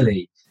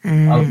clearly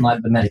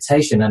the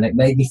meditation. And it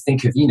made me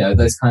think of,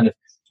 those kind of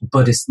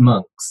Buddhist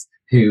monks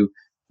who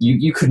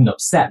you couldn't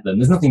upset them.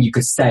 There's nothing you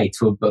could say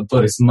to a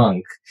Buddhist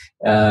monk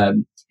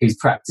whose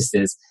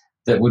practices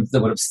that would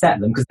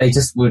upset them, because they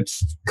just would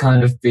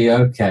kind of be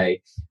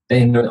okay. They're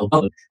in a little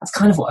bubble. That's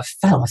kind of what I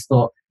felt. I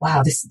thought,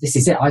 wow, this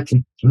is it. I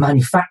can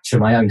manufacture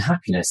my own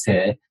happiness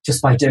here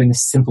just by doing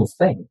this simple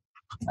thing.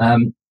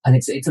 And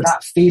it's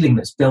that feeling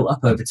that's built up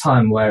over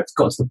time, where it's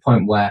got to the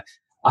point where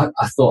I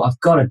thought, I've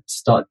got to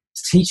start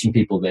teaching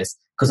people this,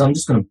 because I'm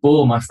just going to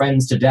bore my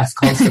friends to death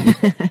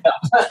constantly.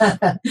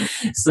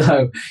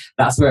 So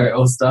that's where it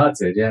all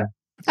started. Yeah.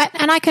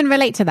 And I can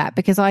relate to that,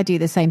 because I do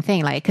the same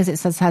thing, because it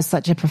has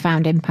such a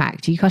profound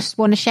impact. You just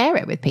want to share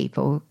it with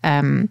people.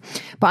 But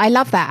I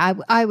love that.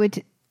 I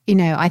would,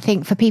 I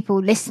think for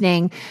people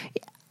listening,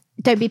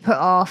 don't be put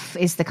off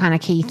is the kind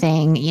of key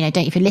thing.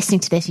 If you're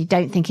listening to this, you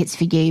don't think it's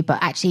for you, but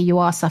actually you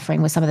are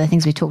suffering with some of the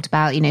things we talked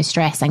about,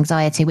 stress,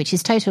 anxiety, which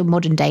is total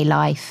modern day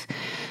life.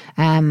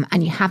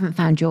 And you haven't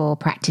found your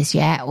practice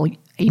yet, or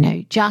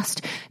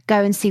just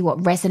go and see what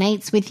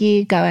resonates with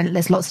you.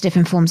 There's lots of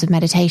different forms of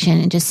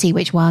meditation, and just see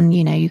which one,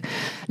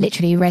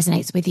 literally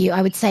resonates with you.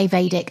 I would say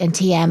Vedic and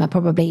TM are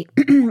probably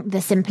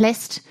the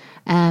simplest.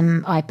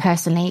 I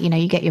personally,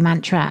 you get your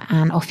mantra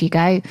and off you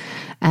go.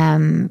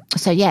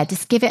 So yeah,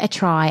 just give it a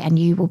try, and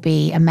you will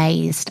be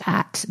amazed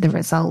at the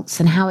results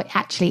and how it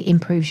actually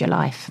improves your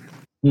life.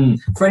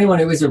 For anyone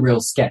who is a real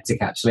skeptic,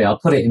 actually, I'll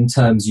put it in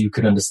terms you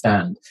can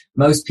understand.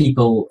 Most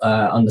people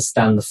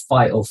understand the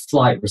fight or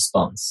flight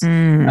response,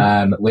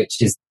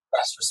 which is the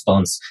stress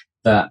response,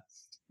 that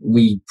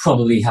we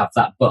probably have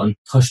that button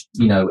pushed,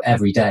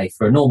 every day.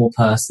 For a normal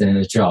person in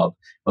a job,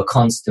 we're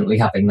constantly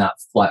having that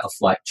flight or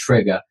flight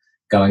trigger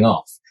going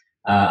off.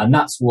 And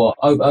that's what,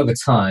 over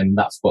time,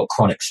 that's what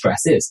chronic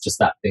stress is, just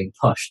that being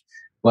pushed.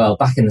 Well,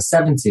 back in the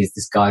 70s,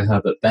 this guy,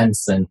 Herbert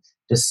Benson,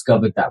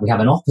 discovered that we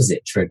have an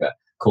opposite trigger,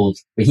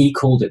 he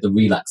called it the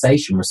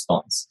relaxation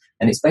response.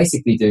 And it's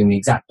basically doing the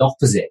exact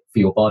opposite for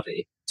your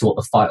body to what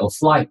the fight or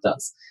flight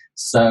does.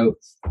 So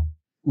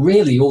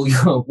really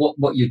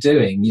what you're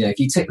doing, if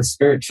you take the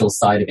spiritual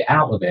side of it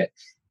out of it,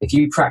 if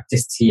you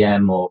practice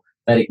TM or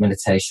Vedic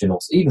meditation, or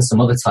even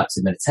some other types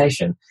of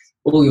meditation,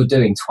 all you're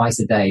doing twice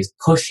a day is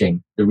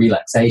pushing the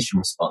relaxation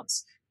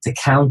response to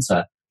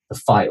counter the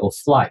fight or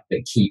flight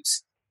that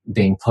keeps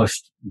being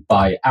pushed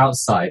by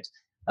outside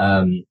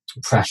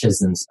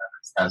pressures and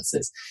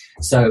circumstances.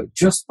 So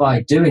just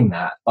by doing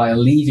that, by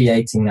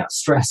alleviating that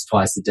stress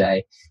twice a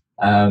day,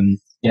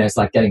 it's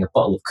like getting a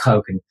bottle of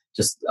Coke and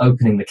just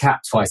opening the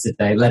cap twice a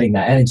day, letting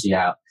that energy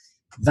out.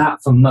 That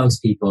for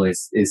most people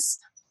is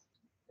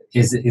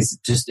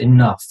just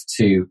enough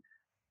to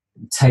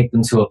take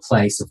them to a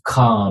place of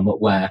calm,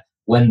 where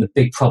when the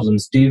big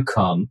problems do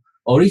come,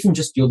 or even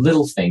just your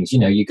little things,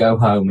 you go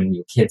home and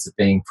your kids are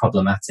being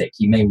problematic,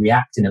 you may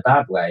react in a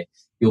bad way.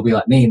 You'll be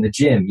like me in the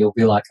gym. You'll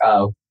be like,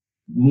 oh,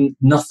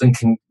 nothing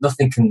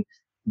can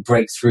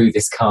break through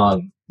this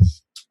calm.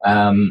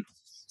 And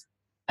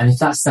if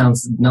that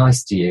sounds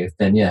nice to you,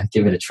 then yeah,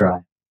 give it a try.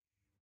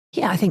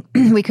 Yeah, I think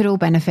we could all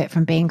benefit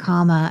from being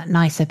calmer,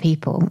 nicer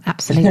people.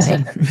 Absolutely.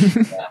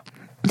 Yeah.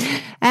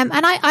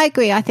 And I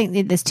agree. I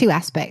think there's two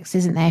aspects,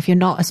 isn't there? If you're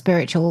not a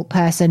spiritual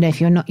person, if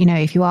you're not,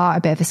 if you are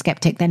a bit of a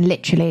skeptic, then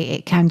literally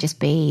it can just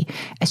be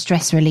a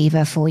stress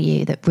reliever for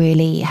you that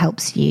really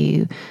helps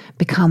you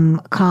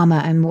become calmer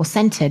and more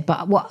centered.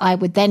 But what I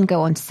would then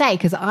go on to say,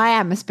 because I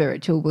am a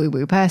spiritual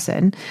woo-woo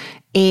person,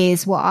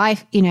 is what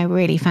I've,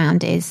 really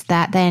found is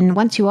that then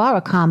once you are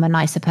a calmer,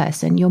 nicer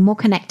person, you're more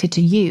connected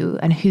to you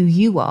and who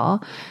you are,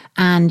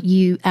 and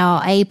you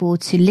are able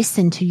to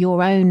listen to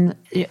your own,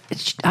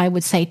 I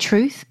would say,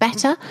 truth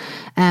better.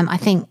 I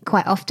think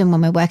quite often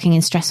when we're working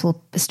in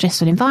stressful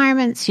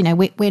environments,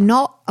 we're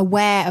not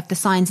aware of the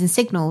signs and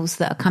signals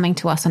that are coming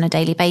to us on a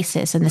daily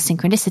basis and the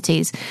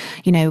synchronicities,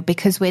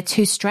 because we're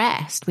too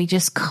stressed. We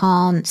just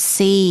can't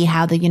see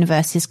how the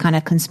universe is kind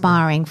of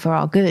conspiring for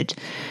our good.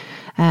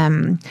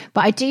 But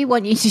I do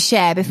want you to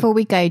share before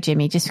we go,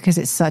 Jimmy, just because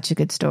it's such a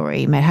good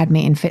story. It had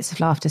me in fits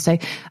of laughter. So,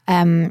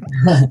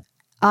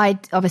 I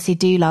obviously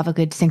do love a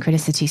good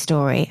synchronicity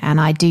story.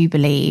 And I do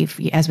believe,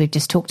 as we've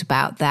just talked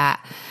about,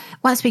 that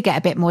once we get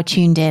a bit more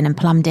tuned in and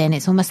plumbed in,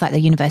 it's almost like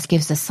the universe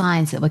gives us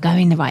signs that we're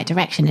going the right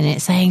direction. And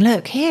it's saying,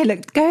 look,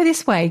 go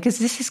this way, because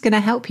this is going to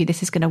help you.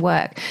 This is going to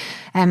work.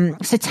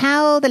 So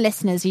tell the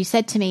listeners, you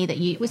said to me that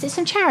was it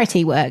some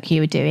charity work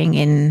you were doing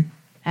in...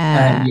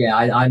 yeah,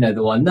 I know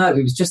the one. No,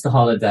 it was just a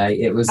holiday.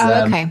 It was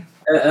okay.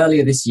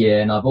 Earlier this year,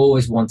 and I've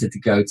always wanted to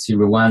go to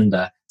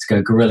Rwanda to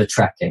go gorilla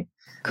trekking.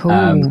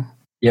 Cool.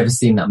 You ever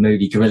seen that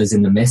movie, Gorillas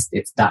in the Mist?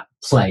 It's that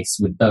place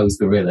with those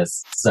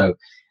gorillas. So,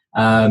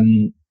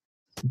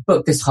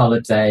 booked this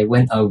holiday,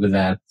 went over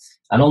there,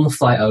 and on the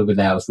flight over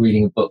there, I was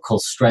reading a book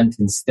called Strength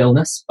in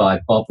Stillness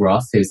by Bob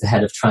Roth, who's the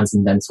head of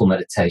Transcendental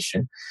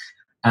Meditation.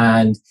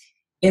 And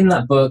in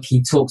that book,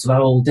 he talks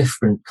about all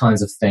different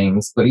kinds of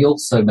things, but he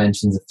also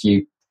mentions a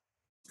few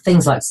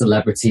things like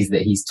celebrities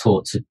that he's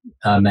taught to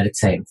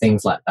meditate and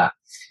things like that.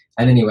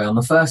 And anyway, on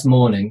the first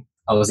morning,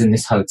 I was in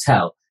this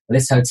hotel. And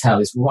this hotel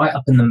is right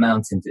up in the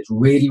mountains. It's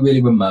really,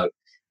 really remote.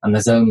 And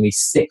there's only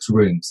 6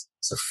 rooms.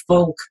 So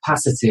full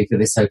capacity for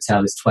this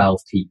hotel is 12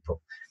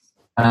 people.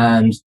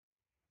 And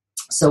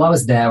so I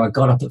was there. I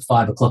got up at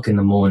 5 o'clock in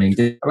the morning.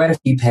 I read a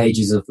few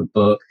pages of the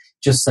book.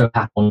 Just so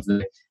happened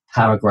the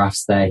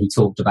paragraphs there, he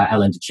talked about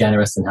Ellen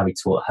DeGeneres and how he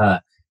taught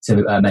her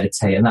to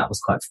meditate. And that was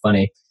quite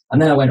funny.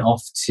 And then I went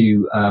off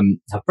to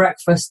have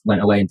breakfast,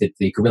 went away and did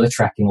the gorilla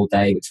trekking all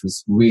day, which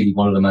was really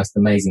one of the most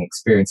amazing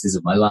experiences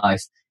of my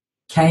life.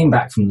 Came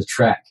back from the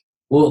trek,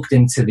 walked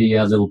into the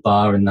little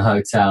bar in the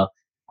hotel,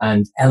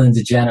 and Ellen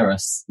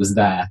DeGeneres was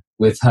there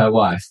with her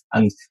wife.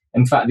 And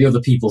in fact, the other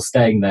people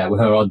staying there were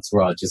her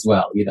entourage as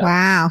well, you know.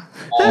 Wow.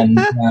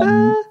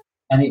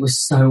 And it was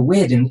so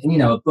weird. And, you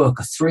know, a book,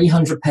 a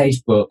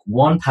 300-page book,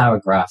 one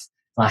paragraph,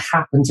 and I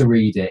happened to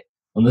read it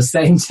on the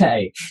same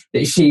day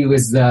that she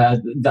was,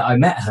 that I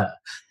met her.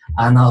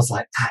 And I was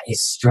like, that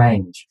is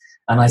strange.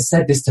 And I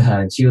said this to her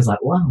and she was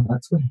like, wow,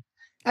 that's weird.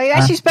 Oh,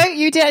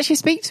 you did actually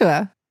speak to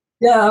her?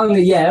 Yeah,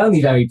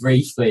 only very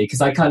briefly,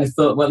 because I kind of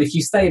thought, well, if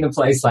you stay in a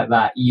place like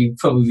that, you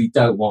probably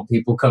don't want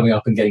people coming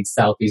up and getting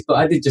selfies. But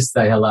I did just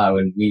say hello,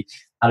 and we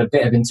had a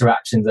bit of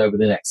interactions over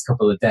the next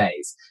couple of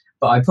days.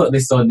 But I put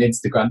this on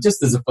Instagram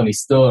just as a funny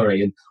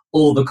story, and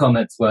all the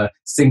comments were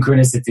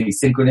synchronicity,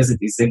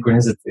 synchronicity,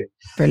 synchronicity.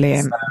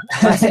 Brilliant.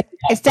 So,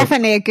 it's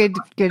definitely a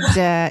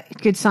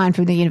good sign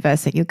from the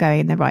universe that you're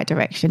going in the right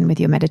direction with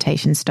your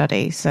meditation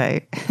study.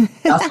 So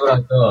That's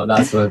what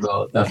I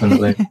thought,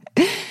 definitely.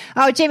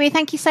 Oh, Jimmy,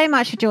 thank you so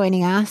much for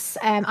joining us.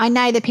 I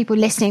know that people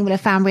listening will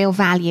have found real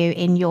value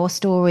in your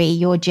story,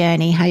 your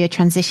journey, how you're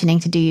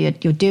transitioning to do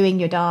you're doing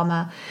your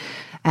Dharma.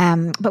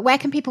 But where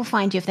can people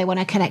find you if they want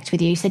to connect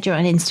with you? You said you're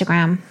on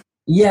Instagram.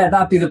 Yeah,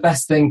 that'd be the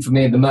best thing for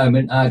me at the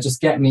moment.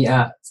 Just get me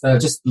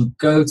just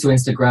go to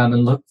Instagram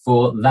and look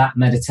for That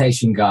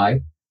Meditation Guy.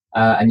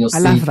 And you'll see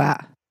I love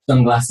that.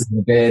 Sunglasses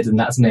and a beard, and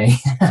that's me.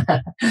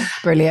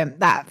 Brilliant.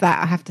 That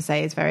I have to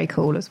say is very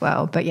cool as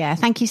well. But yeah,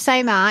 thank you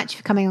so much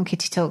for coming on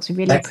Kitty Talks. We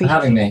really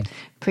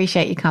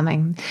appreciate you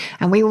coming.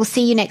 And we will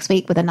see you next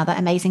week with another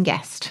amazing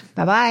guest.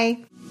 Bye-bye.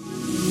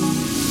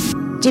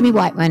 Jimmy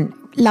Wightman,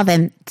 love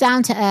him.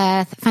 Down to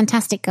earth,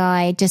 fantastic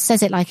guy, just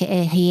says it like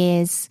he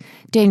is,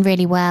 doing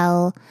really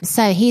well.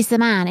 So he's the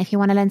man if you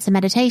want to learn some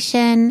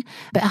meditation.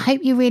 But I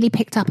hope you really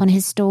picked up on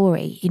his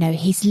story. You know,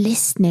 he's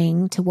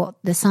listening to what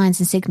the signs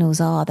and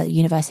signals are that the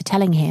universe are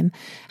telling him.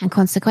 And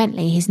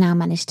consequently, he's now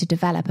managed to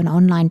develop an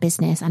online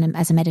business and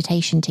as a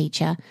meditation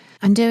teacher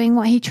and doing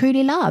what he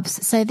truly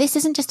loves. So this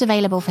isn't just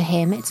available for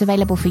him, it's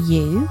available for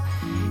you.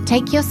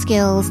 Take your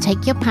skills,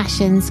 take your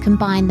passions,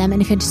 combine them.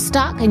 And if you're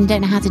stuck and you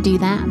don't know how to do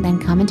that, then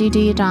come and do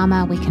your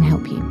Dharma. We can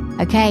help you.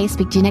 Okay,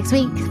 speak to you next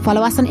week.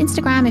 Follow us on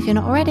Instagram if you're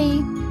not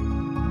already.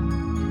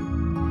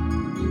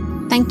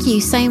 Thank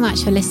you so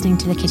much for listening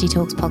to the Kitty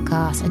Talks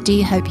podcast. I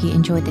do hope you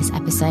enjoyed this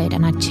episode,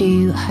 and I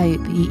do hope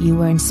you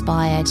were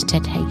inspired to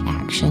take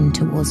action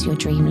towards your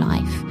dream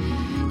life.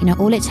 You know,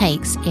 all it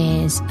takes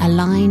is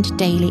aligned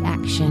daily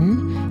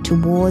action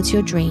towards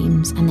your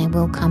dreams, and they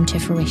will come to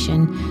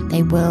fruition.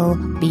 They will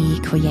be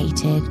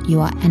created.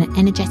 You are an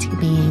energetic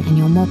being, and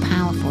you're more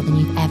powerful than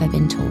you've ever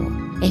been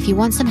taught. If you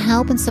want some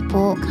help and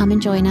support, come and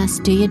join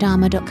us,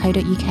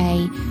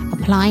 doyourdharma.co.uk.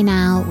 Apply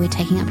now. We're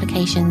taking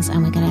applications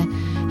and we're going to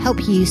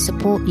help you,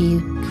 support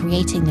you,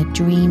 creating the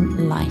dream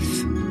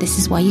life. This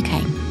is why you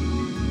came.